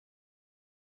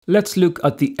Let's look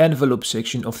at the envelope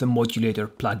section of the Modulator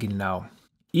plugin now.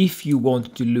 If you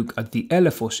want to look at the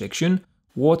LFO section,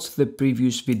 watch the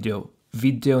previous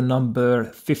video number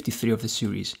 53 of the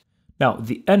series. Now,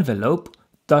 the envelope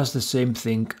does the same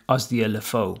thing as the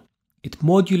LFO. It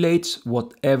modulates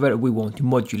whatever we want to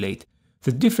modulate.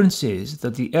 The difference is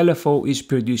that the LFO is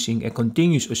producing a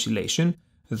continuous oscillation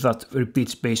that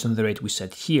repeats based on the rate we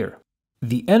set here.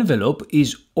 The envelope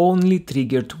is only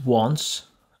triggered once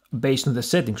based on the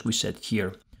settings we set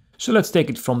here. So let's take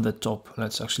it from the top.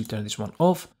 Let's actually turn this one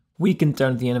off. We can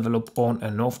turn the envelope on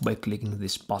and off by clicking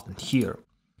this button here.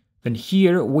 Then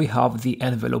here we have the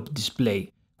envelope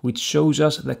display, which shows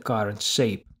us the current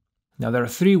shape. Now there are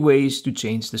three ways to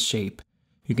change the shape.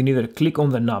 You can either click on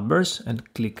the numbers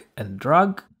and click and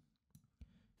drag.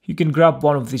 You can grab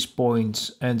one of these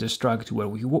points and just drag to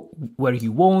where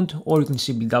you want, or you can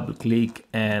simply double click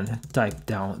and type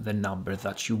down the number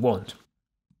that you want.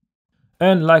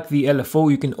 And like the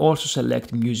LFO, you can also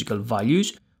select musical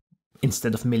values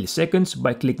instead of milliseconds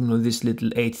by clicking on this little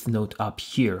 8th note up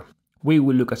here. We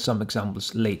will look at some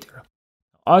examples later.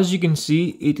 As you can see,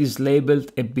 it is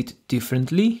labeled a bit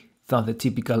differently than the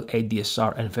typical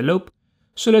ADSR envelope,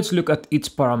 so let's look at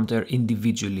each parameter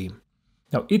individually.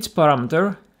 Now, each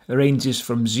parameter ranges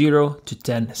from 0 to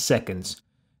 10 seconds.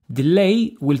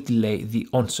 Delay will delay the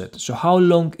onset, so how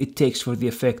long it takes for the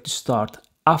effect to start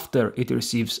after it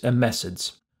receives a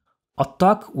message.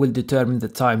 Attack will determine the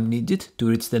time needed to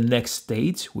reach the next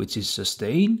stage, which is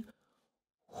sustain.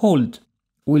 Hold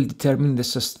will determine the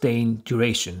sustain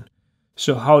duration,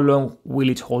 so how long will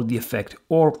it hold the effect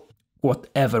or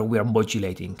whatever we are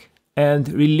modulating. And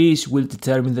release will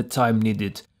determine the time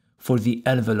needed for the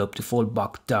envelope to fall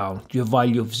back down to a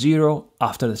value of 0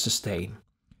 after the sustain.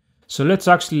 So let's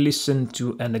actually listen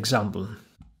to an example.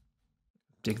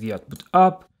 Take the output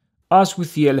up. As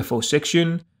with the LFO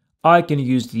section, I can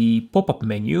use the pop-up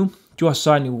menu to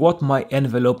assign what my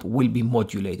envelope will be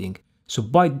modulating. So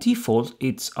by default,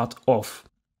 it's at off.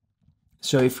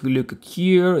 So if we look at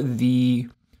here, the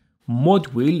mod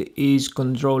wheel is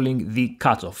controlling the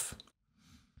cutoff.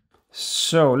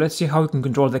 So let's see how we can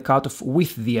control the cutoff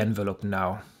with the envelope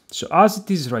now. So as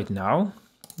it is right now,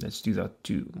 let's do that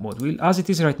to mod wheel. As it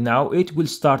is right now, it will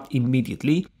start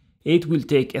immediately. It will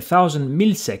take 1000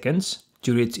 milliseconds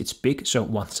to reach its peak, so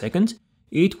 1 second.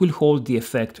 It will hold the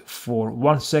effect for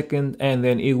 1 second, and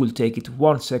then it will take it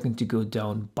 1 second to go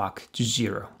down back to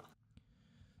 0.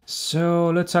 So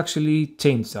let's actually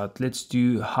change that. Let's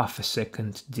do half a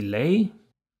second delay.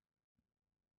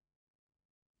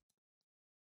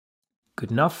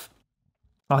 Good enough.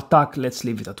 Attack, let's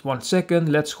leave it at 1 second.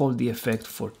 Let's hold the effect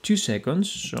for 2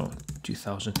 seconds, so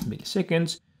 2000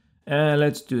 milliseconds. And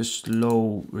let's do a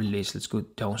slow release. Let's go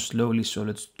down slowly. So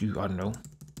let's do, I don't know,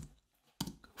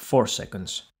 4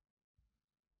 seconds.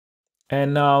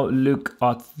 And now look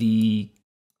at the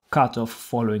cutoff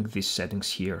following these settings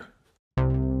here.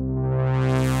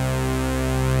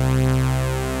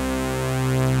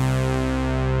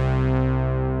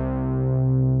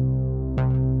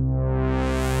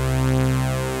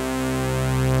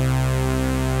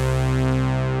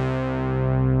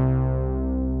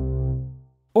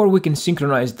 Or we can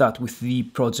synchronize that with the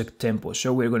project tempo.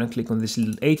 So we're going to click on this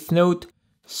little 8th note.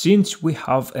 Since we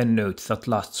have a note that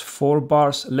lasts 4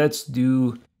 bars, let's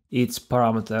do its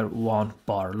parameter 1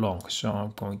 bar long. So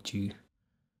I'm going to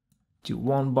do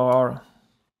 1 bar,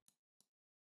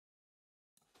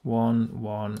 1,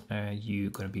 1, and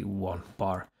you're going to be 1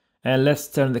 bar. And let's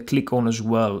turn the click on as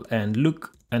well and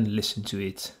look and listen to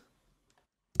it.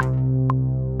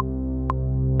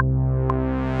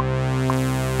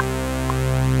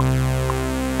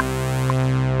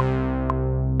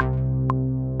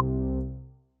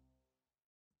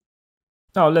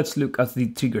 Now let's look at the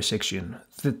trigger section.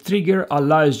 The trigger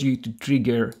allows you to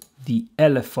trigger the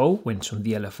LFO when it's on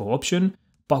the LFO option,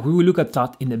 but we will look at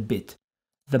that in a bit.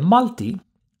 The multi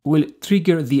will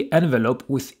trigger the envelope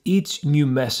with each new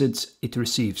message it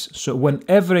receives. So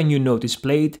whenever a new note is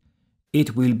played,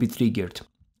 it will be triggered.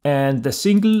 And the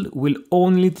single will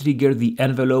only trigger the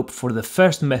envelope for the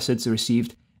first message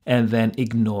received and then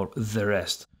ignore the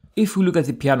rest. If we look at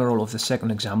the piano roll of the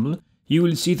second example, you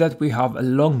will see that we have a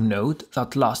long note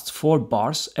that lasts 4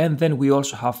 bars, and then we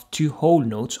also have 2 whole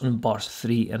notes on bars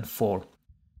 3 and 4.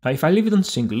 Now if I leave it on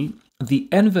single, the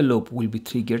envelope will be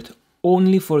triggered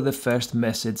only for the first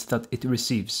message that it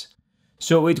receives.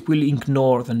 So it will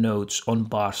ignore the notes on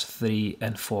bars 3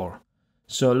 and 4.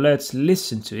 So let's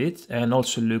listen to it and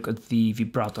also look at the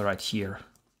vibrato right here.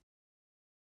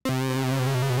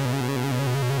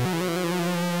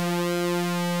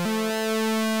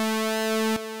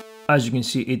 As you can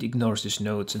see, it ignores these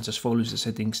notes and just follows the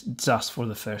settings just for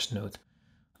the first note.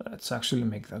 Let's actually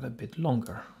make that a bit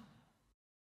longer.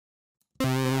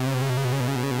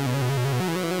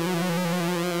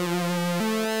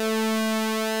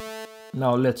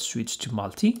 Now let's switch to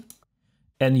multi,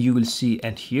 and you will see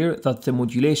and hear that the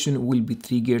modulation will be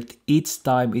triggered each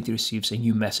time it receives a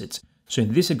new message. So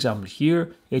in this example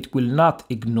here, it will not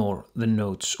ignore the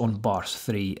notes on bars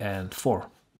 3 and 4.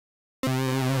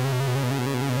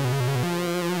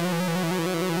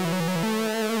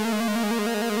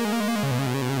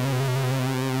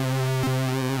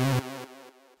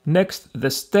 Next, the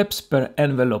steps per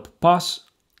envelope pass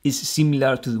is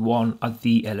similar to the one at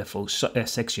the LFO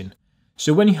section.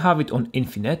 So when you have it on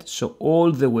infinite, so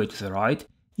all the way to the right,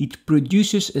 it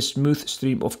produces a smooth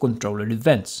stream of controller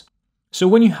events. So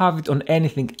when you have it on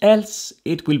anything else,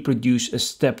 it will produce a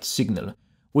stepped signal,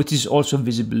 which is also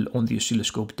visible on the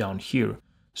oscilloscope down here.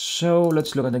 So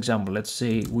let's look at an example. Let's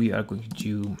say we are going to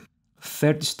do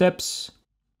 30 steps,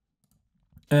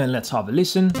 and let's have a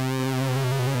listen.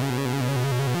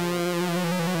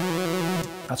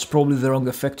 That's probably the wrong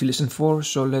effect to listen for,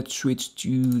 so let's switch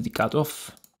to the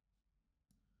cutoff.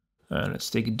 And let's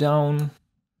take it down.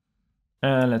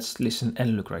 And let's listen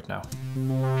and look right now.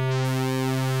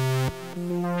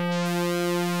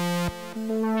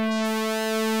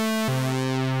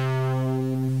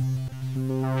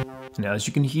 Now, as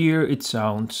you can hear, it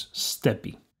sounds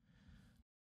steppy.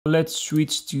 Let's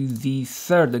switch to the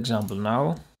third example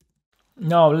now.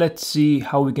 Now let's see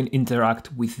how we can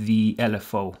interact with the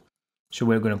LFO. So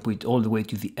we're going to put it all the way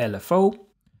to the LFO.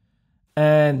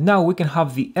 And now we can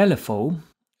have the LFO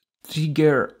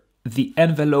trigger the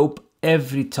envelope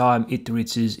every time it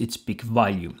reaches its peak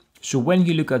value. So when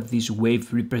you look at this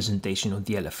wave representation of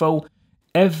the LFO,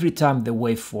 every time the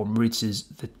waveform reaches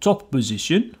the top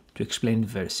position, to explain it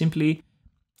very simply,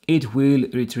 it will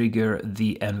retrigger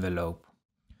the envelope.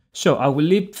 So I will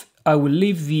leave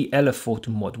the LFO to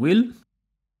mod wheel,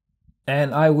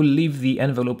 and I will leave the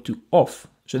envelope to off.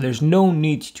 So there's no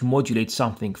need to modulate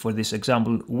something for this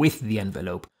example with the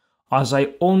envelope, as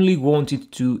I only want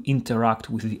it to interact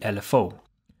with the LFO.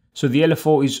 So the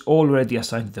LFO is already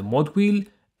assigned to the mod wheel,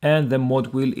 and the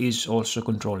mod wheel is also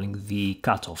controlling the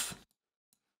cutoff.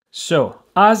 So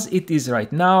as it is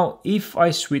right now, if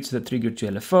I switch the trigger to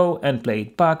LFO and play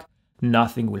it back,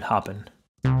 nothing will happen.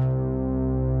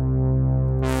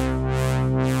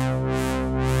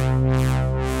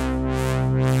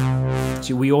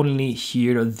 So we only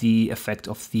hear the effect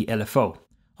of the LFO.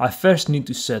 I first need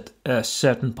to set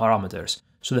certain parameters.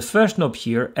 So the first knob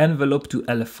here, envelope to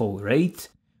LFO rate,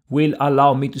 will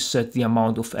allow me to set the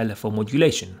amount of LFO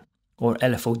modulation, or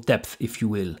LFO depth if you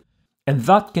will. And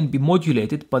that can be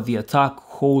modulated by the attack,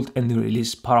 hold and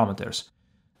release parameters.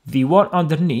 The one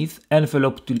underneath,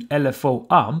 envelope to LFO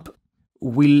amp,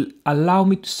 will allow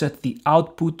me to set the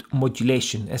output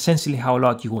modulation, essentially how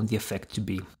loud you want the effect to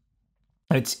be.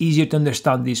 It's easier to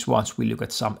understand this once we look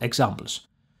at some examples.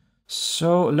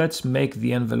 So let's make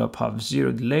the envelope have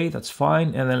 0 delay, that's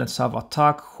fine, and then let's have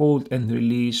attack, hold and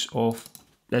release of,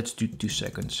 let's do 2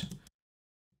 seconds.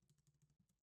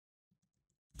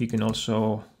 You can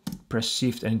also press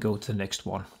shift and go to the next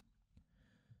one.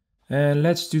 And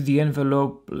let's do the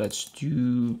envelope, let's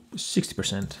do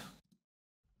 60%.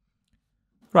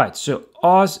 Right, so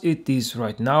as it is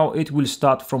right now, it will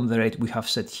start from the rate we have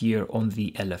set here on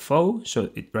the LFO. So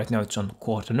right now it's on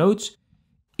quarter notes.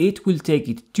 It will take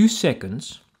it 2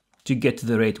 seconds to get to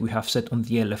the rate we have set on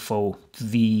the LFO to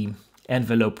the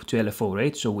envelope to LFO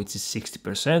rate, so which is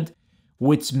 60%,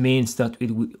 which means that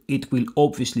it will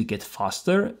obviously get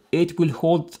faster. It will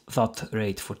hold that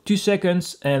rate for 2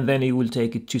 seconds, and then it will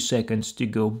take it 2 seconds to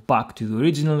go back to the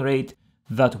original rate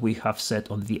that we have set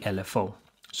on the LFO.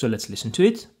 So let's listen to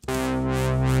it.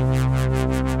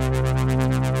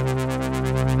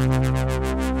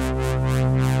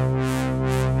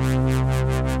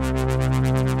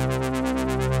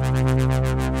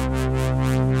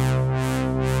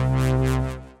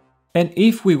 And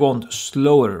if we want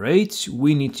slower rates,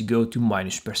 we need to go to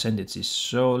minus percentages.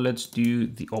 So let's do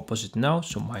the opposite now.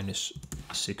 So minus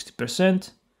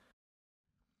 60%.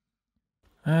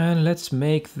 And let's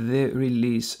make the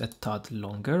release a tad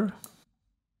longer.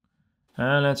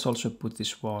 And let's also put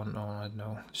this one on, I don't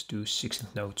know, let's do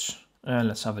 16th notes. And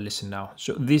let's have a listen now.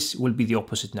 So this will be the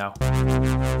opposite now.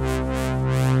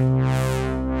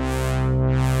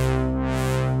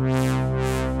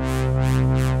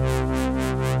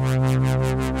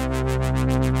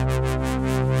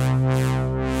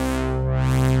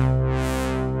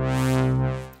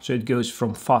 So it goes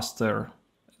from faster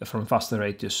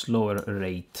rate to slower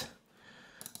rate.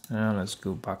 And let's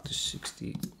go back to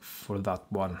 60 for that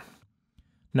one.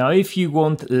 Now, if you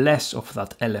want less of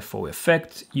that LFO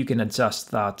effect, you can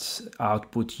adjust that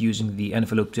output using the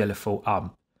envelope to LFO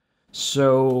amp.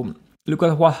 So look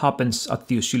at what happens at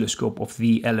the oscilloscope of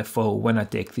the LFO when I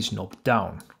take this knob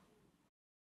down.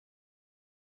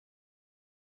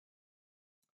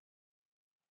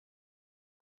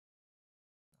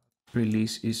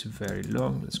 Release is very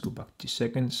long. Let's go back 2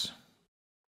 seconds.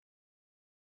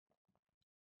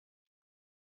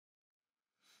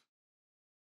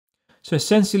 So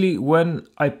essentially, when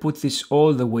I put this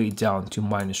all the way down to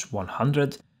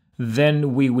 -100,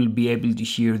 then we will be able to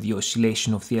hear the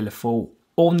oscillation of the LFO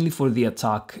only for the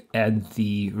attack and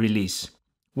the release.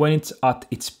 When it's at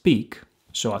its peak,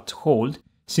 so at hold,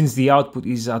 since the output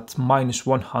is at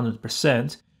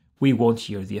 -100%, we won't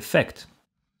hear the effect.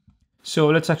 So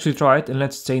let's actually try it, and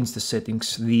let's change the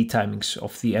settings, the timings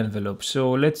of the envelope.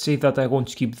 So let's say that I want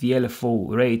to keep the LFO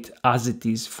rate as it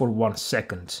is for 1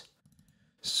 second.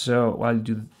 So I'll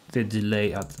do the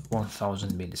delay at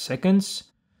 1000 milliseconds.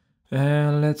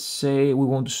 And let's say we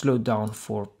want to slow down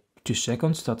for 2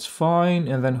 seconds, that's fine.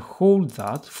 And then hold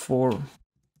that for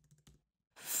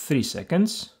 3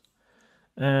 seconds.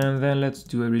 And then let's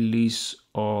do a release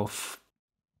of,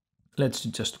 let's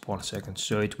do just 1 second.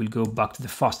 So it will go back to the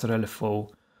faster LFO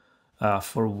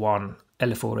for one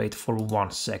LFO rate for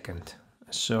 1 second.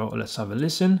 So let's have a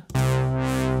listen.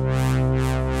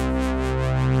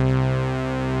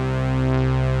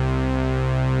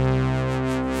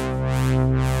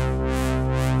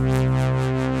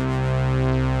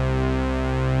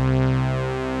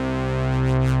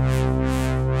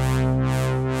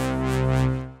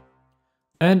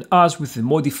 And as with the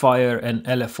modifier and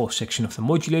LFO section of the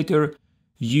modulator,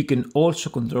 you can also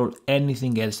control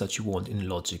anything else that you want in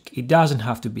Logic. It doesn't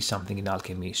have to be something in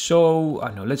Alchemy. So, I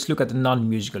don't know, let's look at a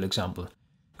non-musical example.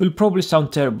 It will probably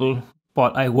sound terrible,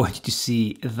 but I want you to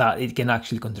see that it can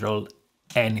actually control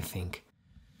anything.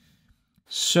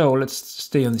 So let's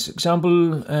stay on this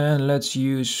example and let's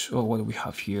use, oh, what do we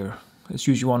have here? Let's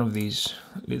use one of these,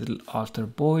 little altar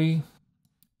boy.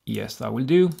 Yes, that will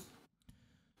do.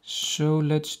 So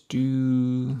let's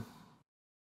do,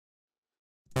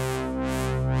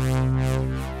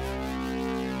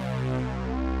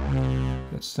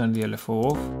 let's turn the LFO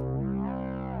off.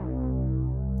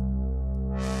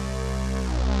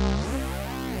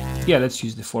 Yeah, let's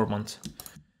use the format.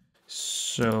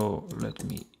 So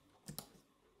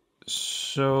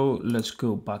let's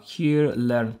go back here,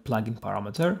 learn plugin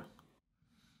parameter,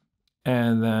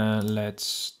 and then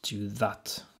let's do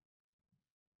that.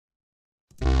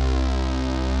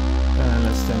 And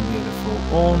let's turn the LFO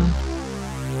on.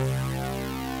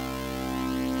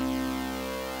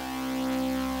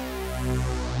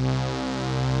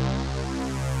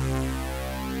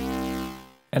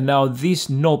 And now this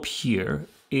knob here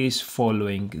is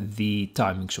following the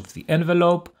timings of the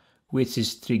envelope, which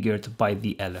is triggered by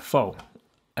the LFO.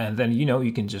 And then, you know,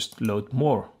 you can just load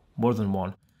more than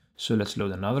one. So let's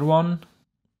load another one.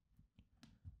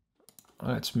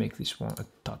 Let's make this one a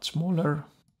touch smaller.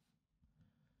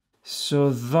 So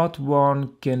that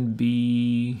one can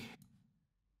be,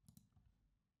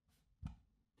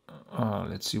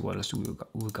 let's see what else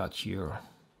we got here.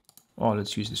 Oh,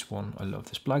 let's use this one. I love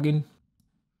this plugin.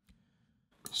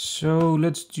 So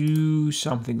let's do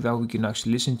something that we can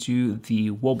actually listen to, the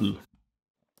wobble.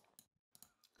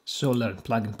 So learn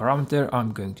plugin parameter,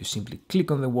 I'm going to simply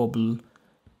click on the wobble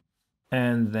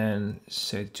and then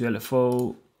set to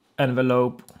LFO,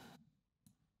 envelope,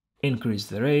 increase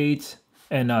the rate,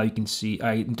 and now you can see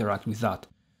I interact with that.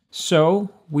 So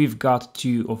we've got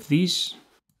two of these.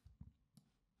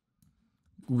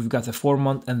 We've got the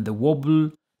format and the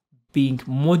wobble being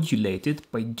modulated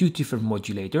by two different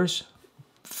modulators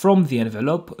from the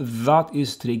envelope that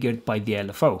is triggered by the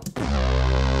LFO.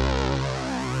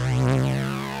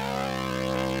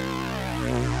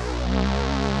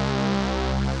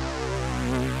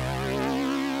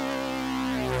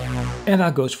 And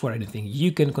that goes for anything.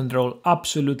 You can control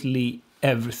absolutely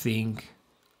everything,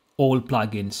 all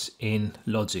plugins in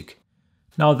Logic.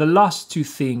 Now the last two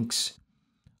things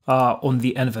on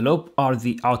the envelope are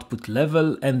the output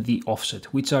level and the offset,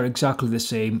 which are exactly the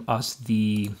same as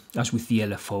with the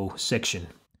LFO section.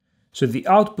 So the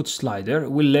output slider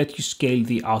will let you scale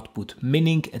the output,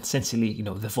 meaning essentially, you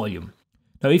know, the volume.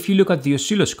 Now if you look at the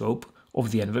oscilloscope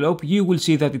of the envelope, you will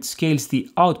see that it scales the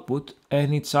output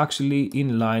and it's actually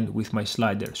in line with my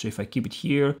slider. So if I keep it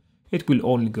here, it will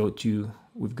only go to,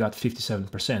 we've got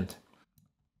 57%.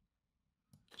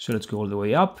 So let's go all the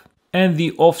way up. And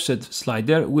the offset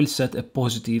slider will set a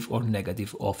positive or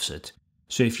negative offset.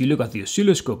 So if you look at the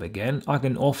oscilloscope again, I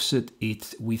can offset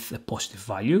it with a positive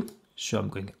value. So I'm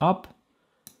going up.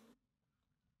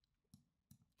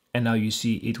 and now you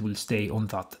see it will stay on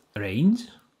that range.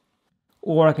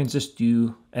 Or I can just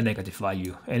do a negative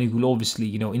value, and it will obviously,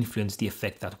 influence the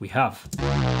effect that we have.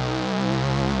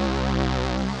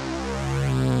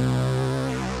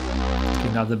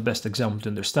 Okay, not the best example to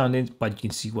understand it, but you can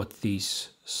see what these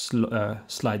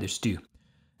sliders do.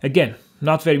 Again,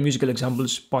 not very musical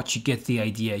examples, but you get the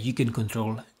idea. You can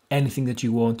control anything that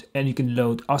you want, and you can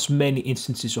load as many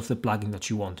instances of the plugin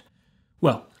that you want.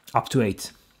 Well, up to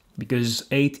 8, because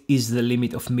 8 is the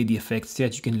limit of MIDI effects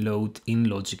that you can load in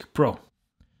Logic Pro.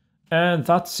 And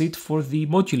that's it for the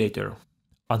modulator.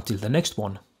 Until the next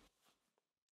one.